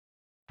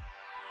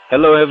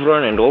Hello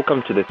everyone and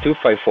welcome to the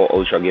 254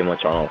 Ultragamer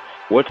channel.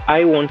 What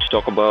I want to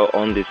talk about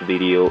on this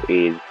video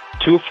is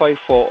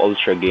 254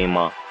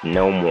 Ultragamer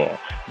No More.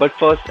 But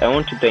first I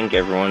want to thank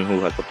everyone who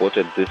has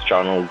supported this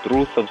channel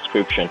through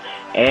subscription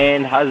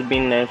and has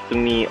been nice to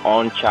me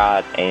on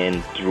chat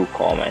and through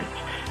comments.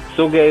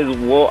 So guys,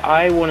 what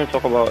I want to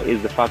talk about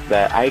is the fact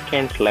that I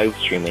can't live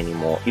stream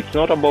anymore. It's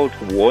not about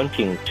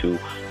wanting to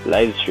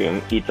live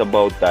stream, it's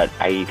about that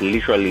I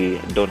literally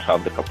don't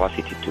have the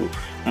capacity to.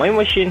 My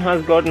machine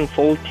has gotten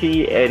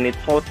faulty and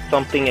it's not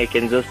something I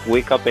can just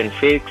wake up and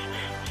fix.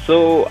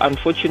 So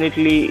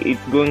unfortunately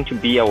it's going to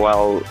be a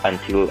while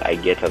until I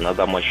get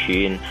another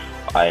machine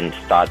and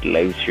start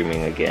live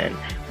streaming again.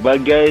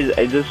 But guys,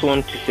 I just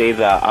want to say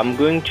that I'm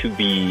going to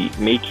be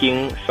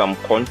making some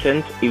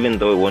content even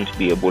though I won't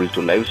be able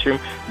to live stream.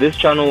 This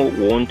channel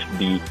won't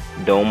be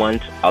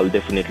dormant. I'll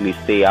definitely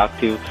stay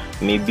active,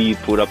 maybe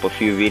put up a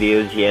few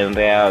videos here and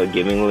there,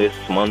 gaming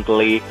lists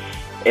monthly,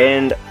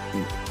 and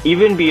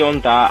even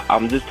beyond that,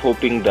 I'm just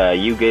hoping that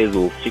you guys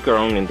will stick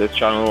around in this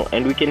channel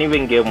and we can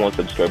even get more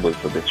subscribers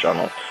for this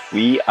channel.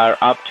 We are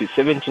up to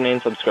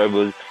 79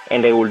 subscribers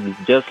and I would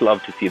just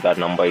love to see that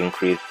number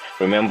increase.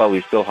 Remember,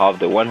 we still have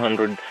the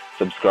 100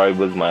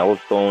 subscribers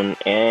milestone,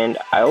 and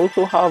I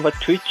also have a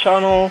Twitch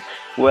channel.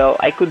 Well,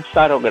 I could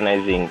start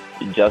organizing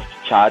just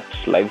chat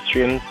live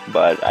streams,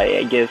 but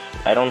I guess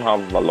I don't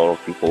have a lot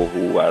of people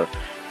who are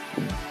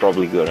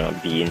probably gonna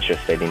be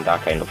interested in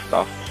that kind of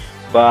stuff.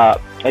 But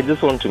I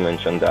just want to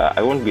mention that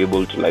I won't be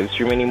able to live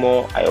stream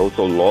anymore. I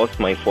also lost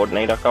my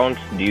Fortnite account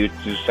due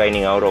to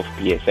signing out of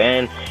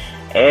PSN,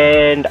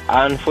 and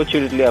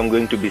unfortunately I'm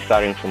going to be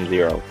starting from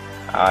zero.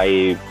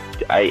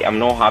 I am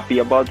not happy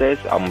about this.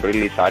 I'm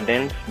really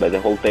saddened by the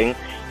whole thing,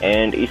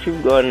 and if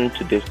you've gotten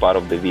to this part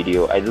of the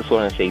video, I just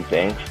want to say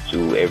thanks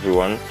to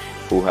everyone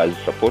who has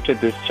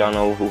supported this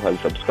channel, who has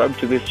subscribed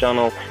to this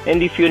channel,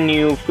 and if you're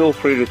new, feel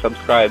free to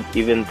subscribe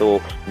even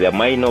though there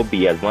might not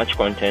be as much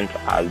content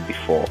as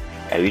before.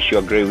 I wish you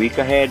a great week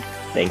ahead.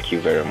 Thank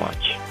you very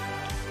much.